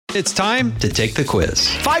It's time to take the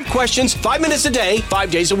quiz. 5 questions, 5 minutes a day,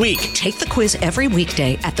 5 days a week. Take the quiz every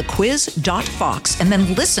weekday at thequiz.fox and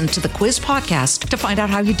then listen to the quiz podcast to find out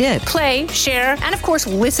how you did. Play, share, and of course,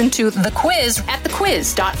 listen to the quiz at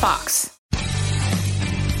thequiz.fox.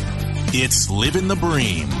 It's Living the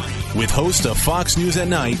Bream with host of Fox News at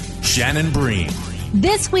Night, Shannon Bream.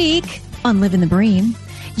 This week on Living the Bream,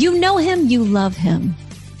 you know him, you love him.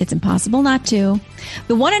 It's impossible not to.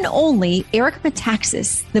 The one and only Eric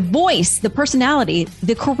Metaxas, the voice, the personality,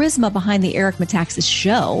 the charisma behind the Eric Metaxas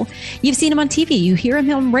Show. You've seen him on TV. You hear him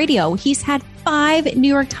on radio. He's had 5 New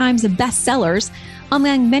York Times bestsellers,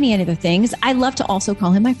 among many other things. I love to also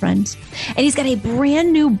call him my friend. And he's got a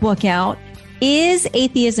brand new book out. Is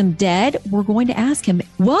Atheism Dead? We're going to ask him.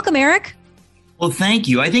 Welcome, Eric. Well, thank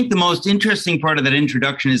you. I think the most interesting part of that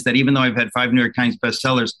introduction is that even though I've had 5 New York Times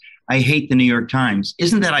bestsellers, I hate the New York Times.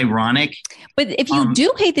 Isn't that ironic? But if you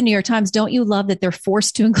do hate the New York Times, don't you love that they're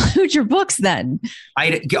forced to include your books then?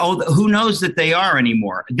 Who knows that they are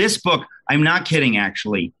anymore? This book, I'm not kidding,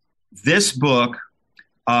 actually. This book,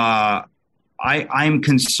 I'm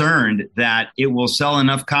concerned that it will sell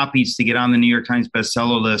enough copies to get on the New York Times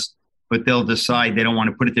bestseller list, but they'll decide they don't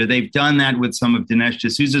want to put it there. They've done that with some of Dinesh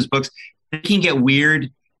D'Souza's books. It can get weird.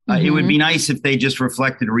 It would be nice if they just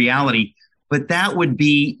reflected reality. But that would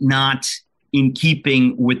be not in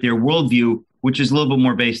keeping with their worldview, which is a little bit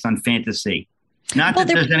more based on fantasy. Not that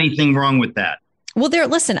there's anything wrong with that. Well,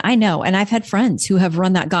 listen, I know. And I've had friends who have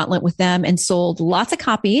run that gauntlet with them and sold lots of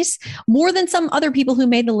copies, more than some other people who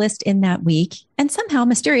made the list in that week and somehow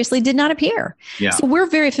mysteriously did not appear. Yeah. So we're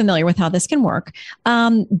very familiar with how this can work.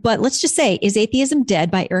 But let's just say, Is Atheism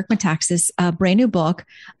Dead by Eric Metaxas, a brand new book.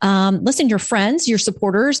 Listen, your friends, your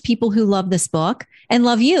supporters, people who love this book and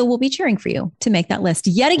love you will be cheering for you to make that list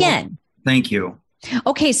yet again. Well, thank you.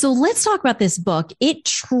 Okay, so let's talk about this book. It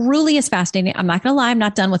truly is fascinating. I'm not going to lie, I'm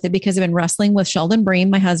not done with it because I've been wrestling with Sheldon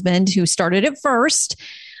Bream, my husband, who started it first.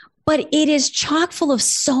 But it is chock full of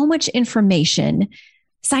so much information,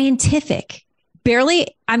 scientific.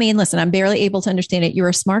 Listen, I'm barely able to understand it. You're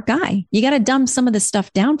a smart guy. You got to dumb some of this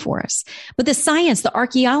stuff down for us. But the science, the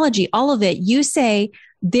archaeology, all of it, you say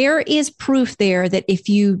there is proof there that if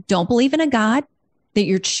you don't believe in a God, that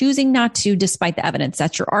you're choosing not to, despite the evidence.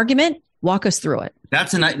 That's your argument. Walk us through it.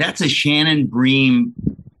 That's a Shannon Bream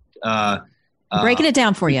breaking it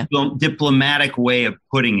down for you. Diplomatic way of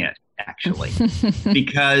putting it, actually,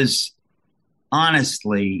 because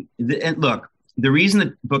honestly, look, the reason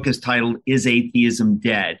the book is titled "Is Atheism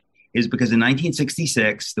Dead?" is because in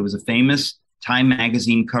 1966 there was a famous Time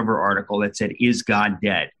magazine cover article that said, "Is God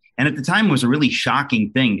dead?" And at the time, it was a really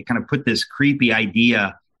shocking thing to kind of put this creepy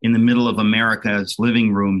idea in the middle of America's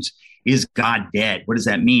living rooms. Is God dead? What does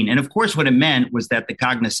that mean? And of course, what it meant was that the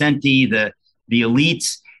cognoscenti, the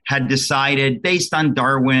elites, had decided, based on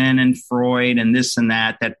Darwin and Freud and this and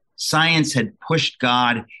that science had pushed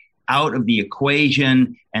God out of the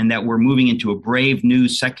equation and that we're moving into a brave new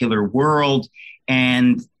secular world.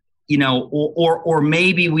 And, or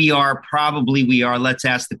maybe probably we are. Let's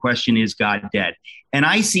ask the question, is God dead? And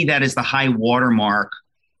I see that as the high watermark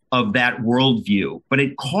of that worldview. But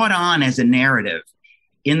it caught on as a narrative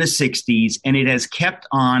in the 60s, and it has kept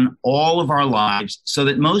on all of our lives so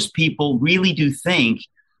that most people really do think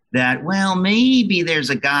that, well, maybe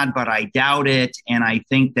there's a God, but I doubt it. And I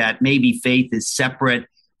think that maybe faith is separate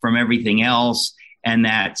from everything else and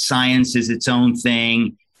that science is its own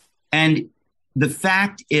thing. And the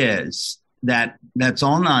fact is that that's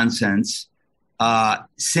all nonsense.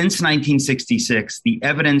 Since 1966, the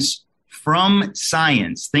evidence from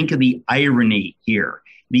science, think of the irony here,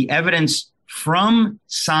 the evidence from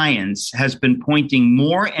science has been pointing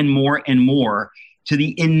more and more and more to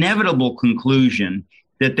the inevitable conclusion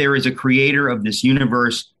that there is a creator of this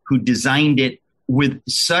universe who designed it with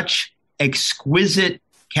such exquisite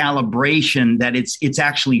calibration that it's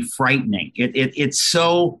actually frightening. It's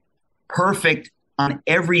so perfect on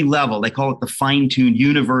every level. They call it the fine-tuned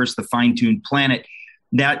universe, the fine-tuned planet,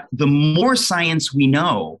 that the more science we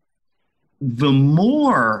know, the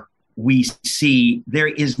more we see there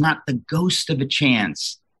is not the ghost of a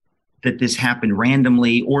chance that this happened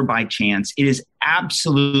randomly or by chance. It is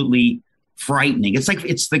absolutely frightening.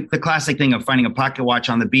 It's the classic thing of finding a pocket watch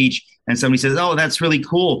on the beach and somebody says, "Oh, that's really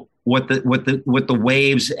cool. What the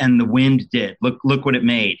waves and the wind did. Look what it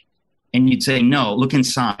made." And you'd say, "No, look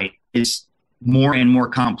inside. It's more and more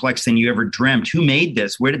complex than you ever dreamt. Who made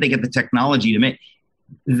this? Where did they get the technology to make?"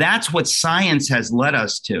 That's what science has led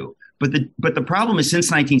us to. But the problem is, since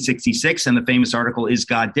 1966 and the famous article, "Is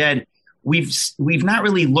God Dead?" we've not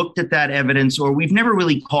really looked at that evidence, or we've never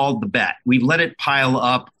really called the bet. We've let it pile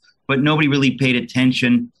up, but nobody really paid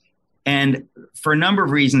attention. And for a number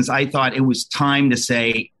of reasons, I thought it was time to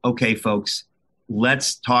say, okay, folks,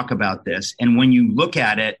 let's talk about this. And when you look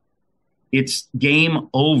at it, it's game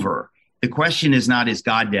over. The question is not, is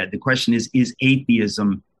God dead? The question is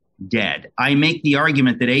atheism dead? I make the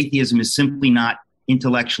argument that atheism is simply not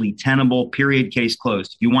intellectually tenable, period, case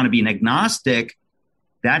closed. If you want to be an agnostic,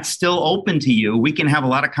 that's still open to you. We can have a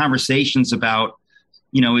lot of conversations about,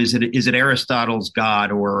 is it Aristotle's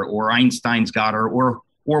God or Einstein's God or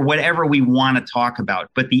whatever we want to talk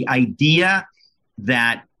about. But the idea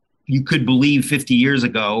that you could believe 50 years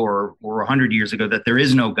ago or 100 years ago that there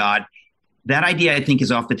is no God, that idea, I think,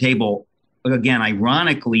 is off the table, again,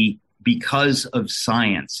 ironically, because of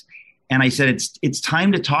science. And I said, it's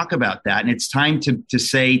time to talk about that. And it's time to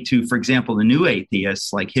say to, for example, the new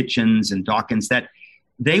atheists like Hitchens and Dawkins, that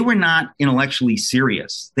they were not intellectually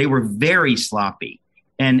serious. They were very sloppy.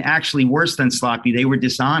 And actually, worse than sloppy, they were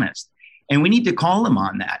dishonest. And we need to call them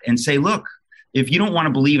on that and say, look, if you don't want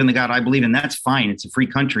to believe in the God I believe in, that's fine. It's a free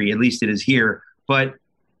country. At least it is here. But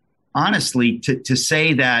honestly, to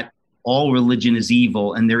say that all religion is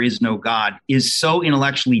evil and there is no God is so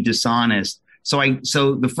intellectually dishonest. So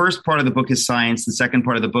the first part of the book is science. The second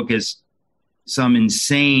part of the book is some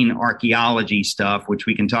insane archaeology stuff, which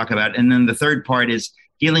we can talk about. And then the third part is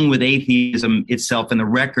dealing with atheism itself and the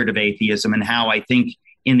record of atheism and how I think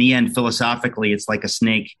in the end, philosophically, it's like a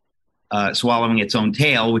snake swallowing its own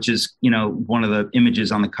tail, which is, one of the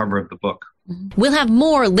images on the cover of the book. We'll have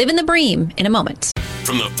more Living the Bream in a moment.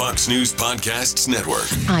 From the Fox News Podcasts Network.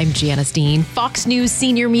 I'm Janice Dean, Fox News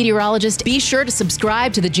senior meteorologist. Be sure to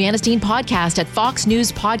subscribe to the Janice Dean podcast at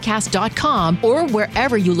foxnewspodcast.com or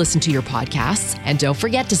wherever you listen to your podcasts. And don't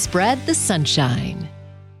forget to spread the sunshine.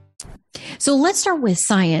 So let's start with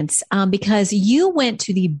science, because you went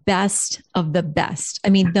to the best of the best. I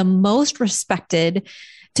mean, the most respected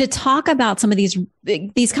to talk about some of these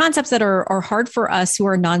concepts that are hard for us who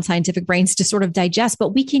are non-scientific brains to sort of digest,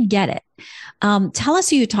 but we can get it. Tell us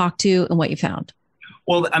who you talked to and what you found.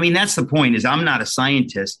 Well, I mean, that's the point is I'm not a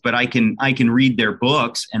scientist, but I can read their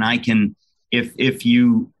books and I can, if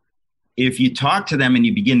you talk to them and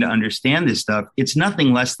you begin to understand this stuff, it's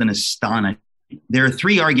nothing less than astonishing. There are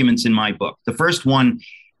three arguments in my book. The first one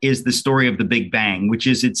is the story of the Big Bang, which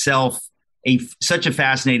is itself such a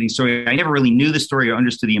fascinating story. I never really knew the story or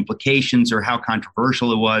understood the implications or how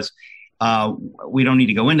controversial it was. We don't need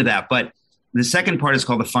to go into that. But the second part is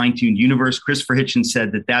called The Fine-Tuned Universe. Christopher Hitchens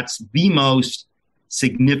said that that's the most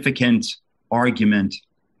significant argument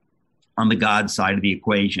on the God side of the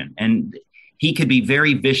equation. And he could be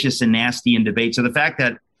very vicious and nasty in debate. So the fact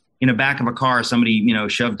that in the back of a car, somebody,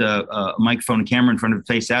 shoved a microphone and camera in front of his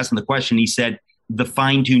face, asked him the question, he said, the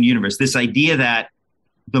fine-tuned universe, this idea that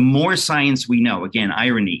the more science we know, again,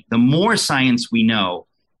 irony, the more science we know,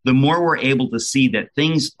 the more we're able to see that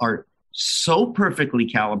things are so perfectly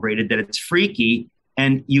calibrated that it's freaky.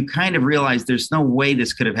 And you kind of realize there's no way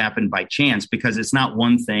this could have happened by chance because it's not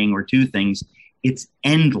one thing or two things. It's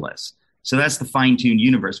endless. So that's the fine-tuned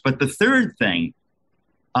universe. But the third thing,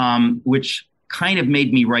 which kind of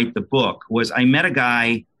made me write the book, was I met a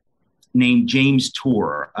guy named James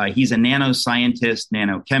Tour. He's a nanoscientist,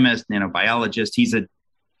 nanochemist, nanobiologist. He's an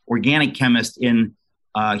organic chemist in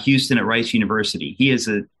Houston at Rice University. He is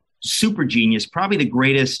a super genius, probably the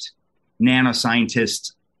greatest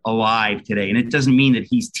nanoscientist alive today. And it doesn't mean that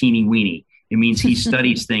he's teeny weeny. It means he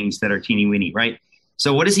studies things that are teeny weeny, right?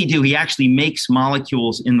 So what does he do? He actually makes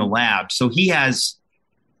molecules in the lab. So he has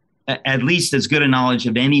at least as good a knowledge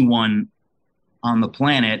of anyone on the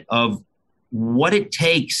planet of what it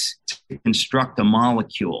takes to construct a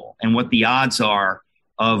molecule and what the odds are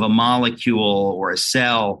of a molecule or a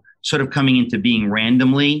cell sort of coming into being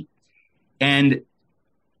randomly. And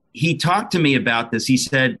he talked to me about this. He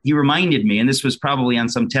said, he reminded me, and this was probably on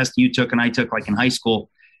some test you took and I took like in high school,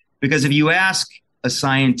 because if you ask a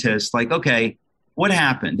scientist, like, okay, what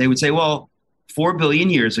happened? They would say, well, 4 billion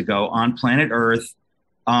years ago on planet Earth,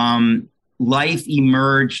 life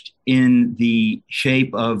emerged in the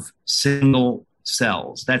shape of single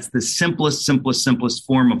cells. That's the simplest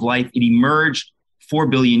form of life. It emerged 4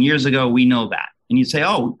 billion years ago. We know that. And you say,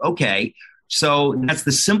 oh, okay. So that's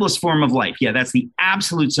the simplest form of life. Yeah, that's the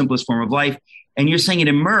absolute simplest form of life. And you're saying it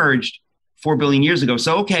emerged 4 billion years ago.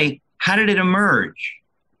 So, okay, how did it emerge?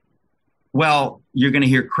 Well, you're going to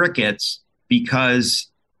hear crickets because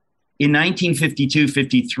in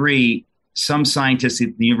 1952-53, some scientists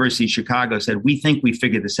at the University of Chicago said, we think we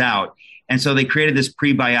figured this out. And so they created this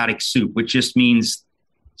prebiotic soup, which just means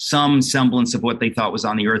some semblance of what they thought was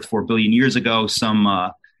on the Earth 4 billion years ago, some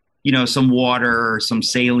water, some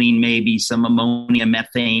saline, maybe some ammonia,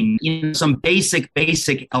 methane, some basic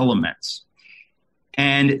elements.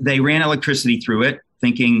 And they ran electricity through it,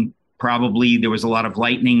 thinking probably there was a lot of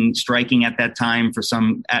lightning striking at that time for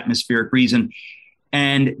some atmospheric reason.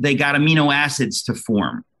 And they got amino acids to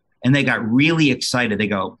form. And they got really excited. They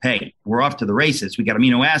go, hey, we're off to the races. We got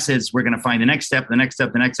amino acids. We're going to find the next step, the next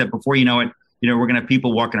step, the next step. Before you know it, we're going to have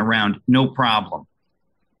people walking around. No problem.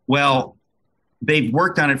 Well, they've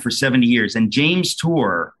worked on it for 70 years. And James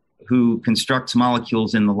Tour, who constructs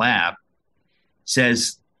molecules in the lab,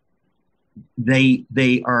 says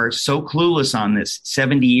they are so clueless on this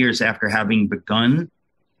 70 years after having begun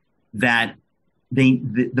that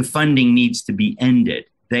the funding needs to be ended.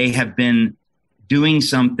 They have been doing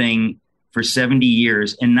something for 70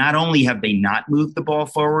 years. And not only have they not moved the ball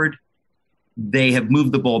forward, they have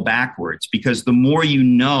moved the ball backwards, because the more you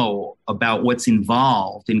know about what's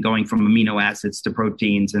involved in going from amino acids to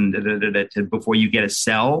proteins and to before you get a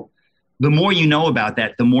cell, the more you know about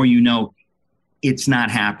that, the more you know it's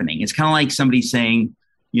not happening. It's kind of like somebody saying,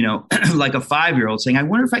 like a 5-year-old saying, I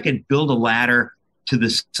wonder if I could build a ladder to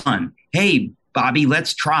the sun. Hey, Bobby,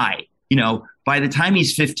 let's try. By the time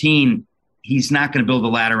he's 15, he's not going to build a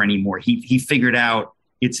ladder anymore. He figured out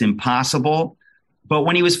it's impossible. But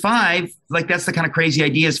when he was 5, that's the kind of crazy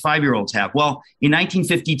ideas 5-year-olds have. Well, in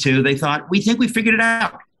 1952, they thought, we think we figured it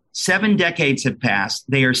out. 7 decades have passed.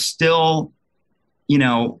 They are still,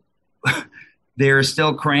 they're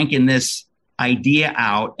still cranking this idea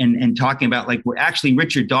out and talking about, we're actually,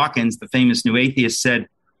 Richard Dawkins, the famous new atheist, said,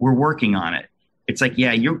 we're working on it. It's like,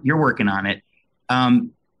 yeah, you're working on it.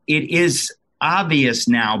 It is obvious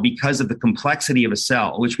now, because of the complexity of a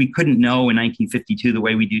cell, which we couldn't know in 1952 the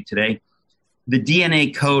way we do today. The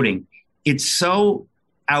DNA coding, it's so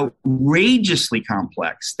outrageously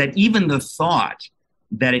complex that even the thought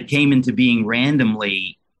that it came into being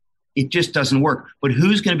randomly, it just doesn't work. But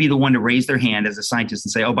who's going to be the one to raise their hand as a scientist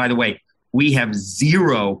and say, oh, by the way, we have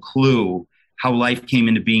zero clue how life came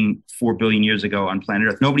into being 4 billion years ago on planet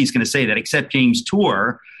Earth? Nobody's going to say that except James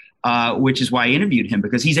Tour, which is why I interviewed him,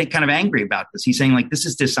 because he's kind of angry about this. He's saying, this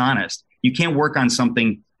is dishonest. You can't work on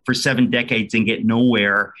something for 7 decades and get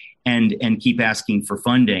nowhere and keep asking for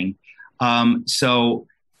funding. So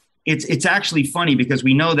it's actually funny, because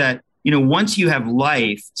we know that, once you have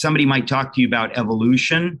life, somebody might talk to you about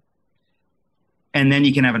evolution, and then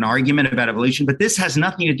you can have an argument about evolution. But this has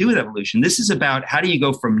nothing to do with evolution. This is about how do you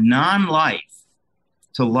go from non-life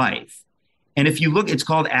to life. And if you look, it's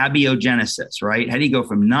called abiogenesis, right? How do you go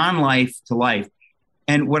from non-life to life?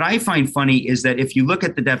 And what I find funny is that if you look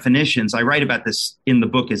at the definitions, I write about this in the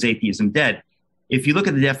book, Is Atheism Dead? If you look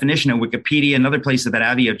at the definition of Wikipedia and other places about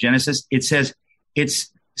abiogenesis, it says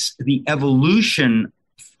it's the evolution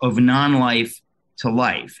of non-life to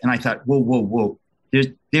life. And I thought, whoa.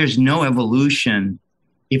 There's no evolution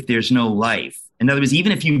if there's no life. In other words,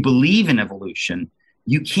 even if you believe in evolution,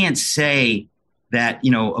 you can't say that,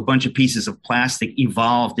 a bunch of pieces of plastic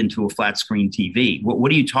evolved into a flat screen TV. What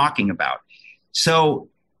are you talking about? So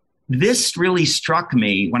this really struck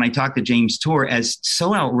me when I talked to James Tour as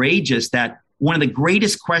so outrageous that one of the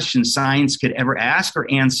greatest questions science could ever ask or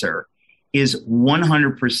answer is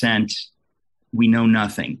 100% we know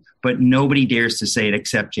nothing, but nobody dares to say it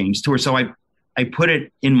except James Tour. So I put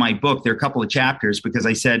it in my book. There are a couple of chapters, because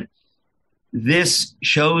I said, this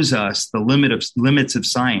shows us the limits of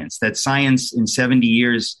science, that science in 70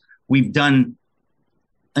 years, we've done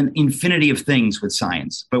an infinity of things with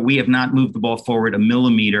science, but we have not moved the ball forward a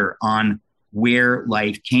millimeter on where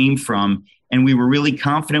life came from. And we were really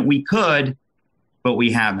confident we could, but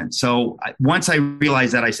we haven't. So once I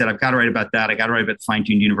realized that, I said, I've got to write about that. I got to write about the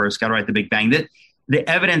fine-tuned universe, got to write the Big Bang. That the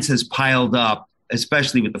evidence has piled up,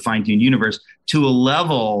 especially with the fine-tuned universe, to a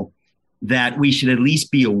level that we should at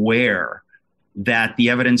least be aware that the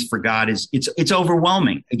evidence for God it's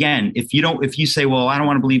overwhelming. Again, if you say, well, I don't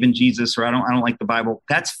want to believe in Jesus, or I don't like the Bible,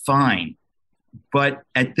 that's fine. But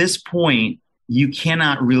at this point, you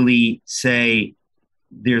cannot really say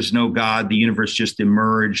there's no God, the universe just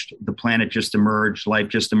emerged, the planet just emerged, life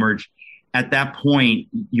just emerged. At that point,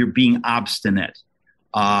 you're being obstinate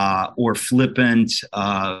or flippant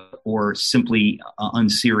or simply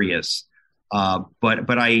unserious.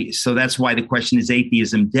 So that's why the question, is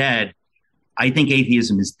atheism dead? I think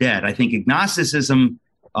atheism is dead. I think agnosticism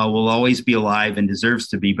will always be alive and deserves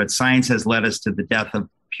to be, but science has led us to the death of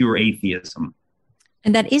pure atheism.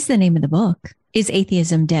 And that is the name of the book, Is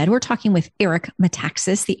Atheism Dead? We're talking with Eric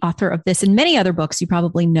Metaxas, the author of this and many other books you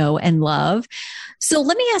probably know and love. So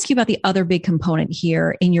let me ask you about the other big component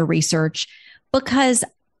here in your research, because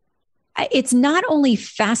it's not only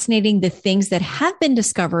fascinating the things that have been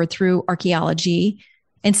discovered through archaeology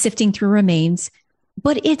and sifting through remains,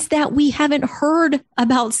 but it's that we haven't heard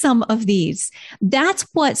about some of these. That's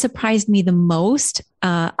what surprised me the most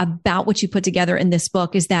about what you put together in this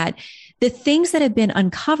book, is that the things that have been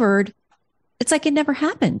uncovered, it's like it never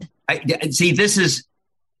happened. See, this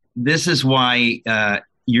is why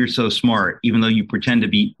you're so smart, even though you pretend to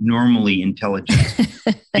be normally intelligent,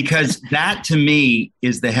 because that to me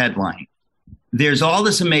is the headline. There's all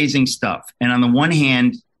this amazing stuff. And on the one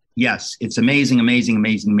hand, yes, it's amazing, amazing,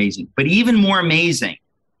 amazing, amazing. But even more amazing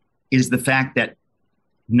is the fact that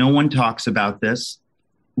no one talks about this.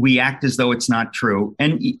 We act as though it's not true.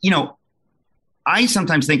 And, I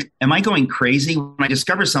sometimes think, am I going crazy? When I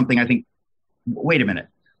discover something, I think, wait a minute.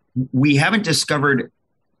 We haven't discovered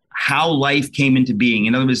how life came into being.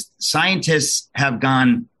 In other words, scientists have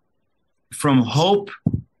gone from hope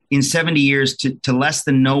in 70 years to less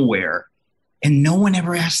than nowhere. And no one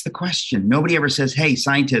ever asks the question. Nobody ever says, hey,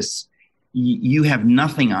 scientists, you have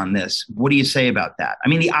nothing on this. What do you say about that? I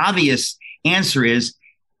mean, the obvious answer is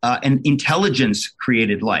an intelligence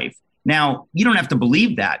created life. Now, you don't have to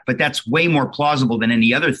believe that, but that's way more plausible than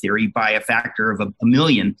any other theory by a factor of a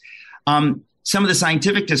million. Some of the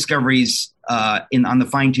scientific discoveries on the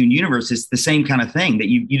fine-tuned universe is the same kind of thing, that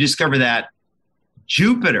you discover that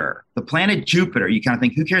Jupiter, the planet Jupiter, you kind of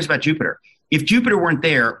think, who cares about Jupiter? If Jupiter weren't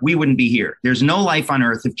there, we wouldn't be here. There's no life on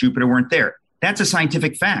Earth if Jupiter weren't there. That's a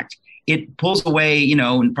scientific fact. It pulls away,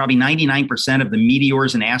 probably 99% of the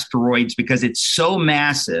meteors and asteroids because it's so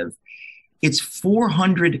massive. It's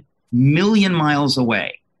 400 million miles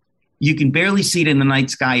away. You can barely see it in the night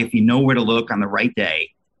sky if you know where to look on the right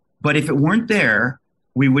day. But if it weren't there,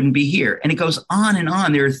 we wouldn't be here. And it goes on and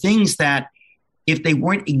on. There are things that if they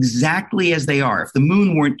weren't exactly as they are, if the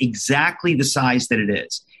moon weren't exactly the size that it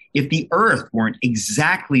is, if the Earth weren't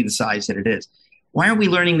exactly the size that it is, why aren't we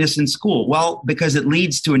learning this in school? Well, because it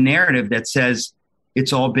leads to a narrative that says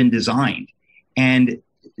it's all been designed. And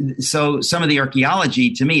so some of the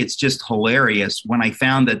archaeology, to me, it's just hilarious. When I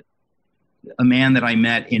found that a man that I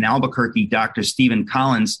met in Albuquerque, Dr. Stephen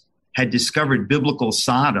Collins, had discovered biblical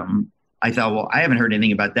Sodom, I thought, well, I haven't heard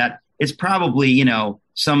anything about that. It's probably,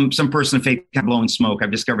 some person of faith blowing smoke.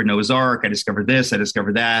 I've discovered Noah's Ark. I discovered this. I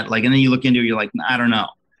discovered that. And then you look into it, you're like, I don't know.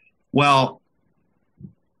 Well,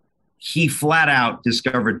 he flat out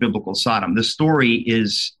discovered biblical Sodom. The story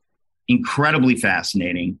is incredibly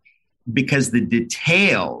fascinating because the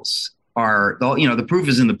details are, the proof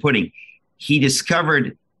is in the pudding. He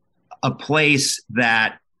discovered a place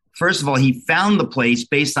that, first of all, he found the place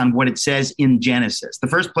based on what it says in Genesis. The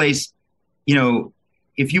first place,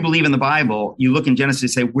 if you believe in the Bible, you look in Genesis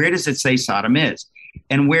and say, where does it say Sodom is?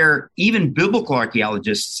 And where even biblical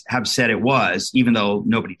archaeologists have said it was, even though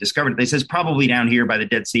nobody discovered it, they say it's probably down here by the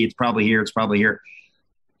Dead Sea. It's probably here. It's probably here.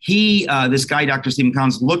 This guy, Dr. Stephen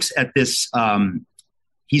Collins, looks at this.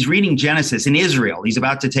 He's reading Genesis in Israel. He's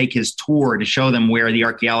about to take his tour to show them where the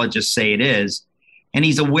archaeologists say it is. And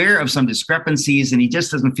he's aware of some discrepancies and he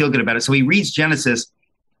just doesn't feel good about it. So he reads Genesis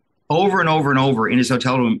over and over and over in his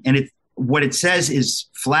hotel room. And what it says is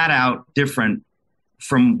flat out different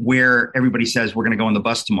from where everybody says we're going to go on the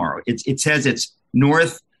bus tomorrow. It says it's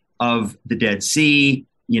north of the Dead Sea,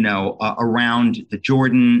 around the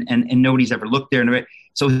Jordan, and nobody's ever looked there.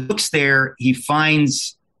 So he looks there, he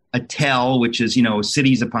finds a tell, which is,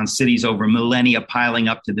 cities upon cities over millennia piling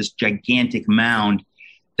up to this gigantic mound.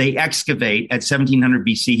 They excavate at 1700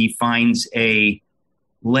 BC. He finds a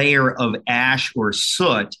layer of ash or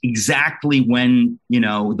soot exactly when,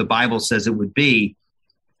 the Bible says it would be.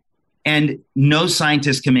 And no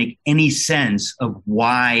scientist can make any sense of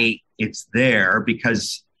why it's there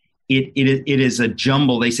because it is a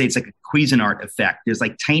jumble. They say it's like a Cuisinart effect. There's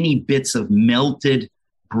like tiny bits of melted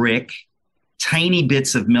brick, tiny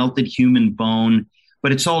bits of melted human bone,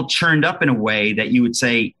 but it's all churned up in a way that you would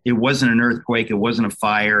say it wasn't an earthquake, it wasn't a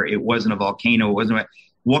fire, it wasn't a volcano,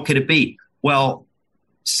 what could it be? Well,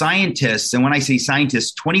 scientists, and when I say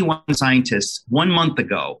scientists, 21 scientists 1 month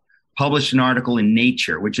ago published an article in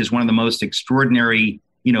Nature, which is one of the most extraordinary,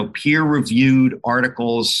 peer-reviewed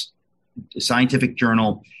articles, scientific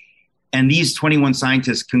journal. And these 21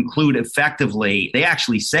 scientists conclude effectively, they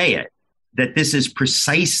actually say it, that this is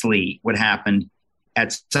precisely what happened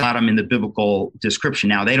at Sodom in the biblical description.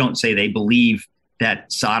 Now, they don't say they believe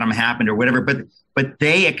that Sodom happened or whatever, but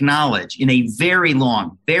they acknowledge in a very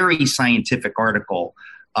long, very scientific article,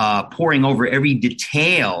 pouring over every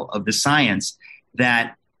detail of the science,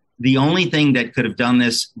 that the only thing that could have done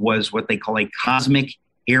this was what they call a cosmic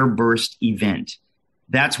airburst event.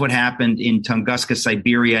 That's what happened in Tunguska,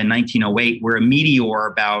 Siberia in 1908, where a meteor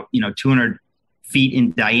about 200 feet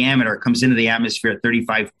in diameter comes into the atmosphere at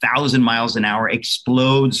 35,000 miles an hour,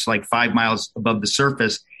 explodes like 5 miles above the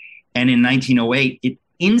surface. And in 1908, it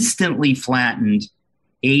instantly flattened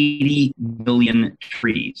 80 million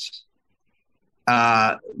trees.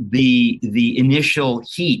 The initial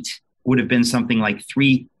heat would have been something like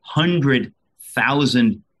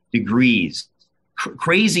 300,000 degrees.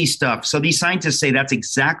 Crazy stuff. So these scientists say that's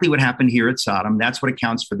exactly what happened here at Sodom. That's what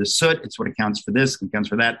accounts for the soot. It's what accounts for this, accounts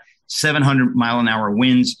for that. 700-mile-an-hour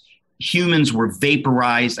winds. Humans were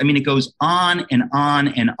vaporized. I mean, it goes on and on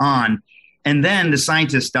and on. And then the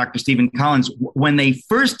scientist, Dr. Stephen Collins, when they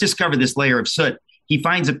first discover this layer of soot, he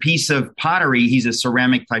finds a piece of pottery. He's a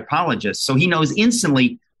ceramic typologist. So he knows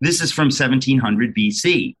instantly this is from 1700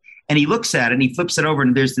 BC. And he looks at it and he flips it over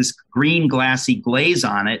and there's this green glassy glaze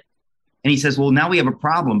on it. And he says, well, now we have a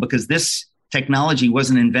problem because this technology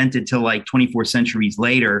wasn't invented till like 24 centuries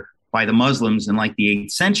later by the Muslims in like the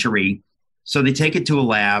 8th century. So they take it to a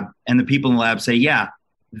lab and the people in the lab say, yeah,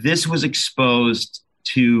 this was exposed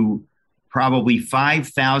to probably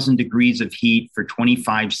 5,000 degrees of heat for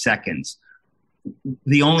 25 seconds.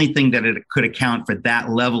 The only thing that it could account for that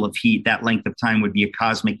level of heat, that length of time, would be a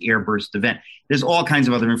cosmic airburst event. There's all kinds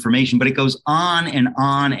of other information, but it goes on and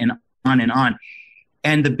on and on and on.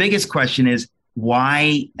 And the biggest question is,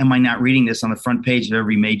 why am I not reading this on the front page of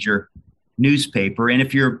every major newspaper? And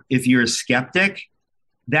if you're a skeptic,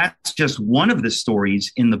 that's just one of the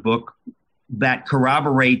stories in the book that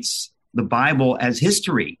corroborates the Bible as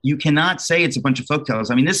history. You cannot say it's a bunch of folktales.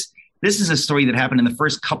 I mean, this is a story that happened in the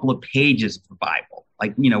first couple of pages of the Bible,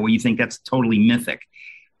 like, where you think that's totally mythic.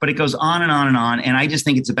 But it goes on and on and on. And I just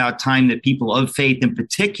think it's about time that people of faith in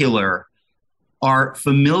particular are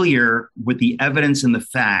familiar with the evidence and the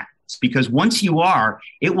facts, because once you are,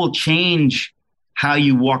 it will change how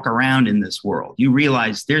you walk around in this world. You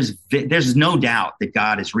realize there's no doubt that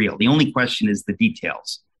God is real. The only question is the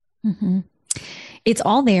details. Mm-hmm. It's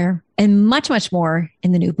all there and much, much more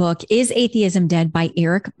in the new book, Is Atheism Dead by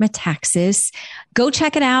Eric Metaxas. Go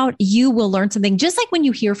check it out. You will learn something. Just like when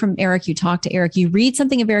you hear from Eric, you talk to Eric, you read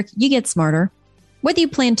something of Eric, you get smarter. Whether you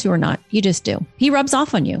plan to or not, you just do. He rubs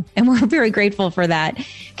off on you, and we're very grateful for that.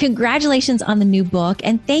 Congratulations on the new book,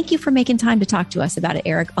 and thank you for making time to talk to us about it,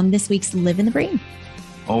 Eric, on this week's Live in the Bream.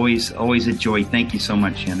 Always a joy. Thank you so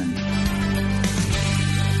much, Shannon.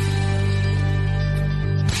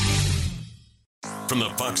 From the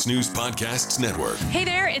Fox News Podcasts Network. Hey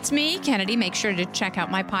there, it's me, Kennedy. Make sure to check out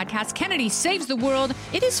my podcast, Kennedy Saves the World.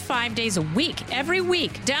 It is 5 days a week, every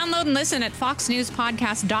week. Download and listen at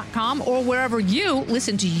foxnewspodcast.com or wherever you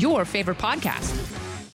listen to your favorite podcast.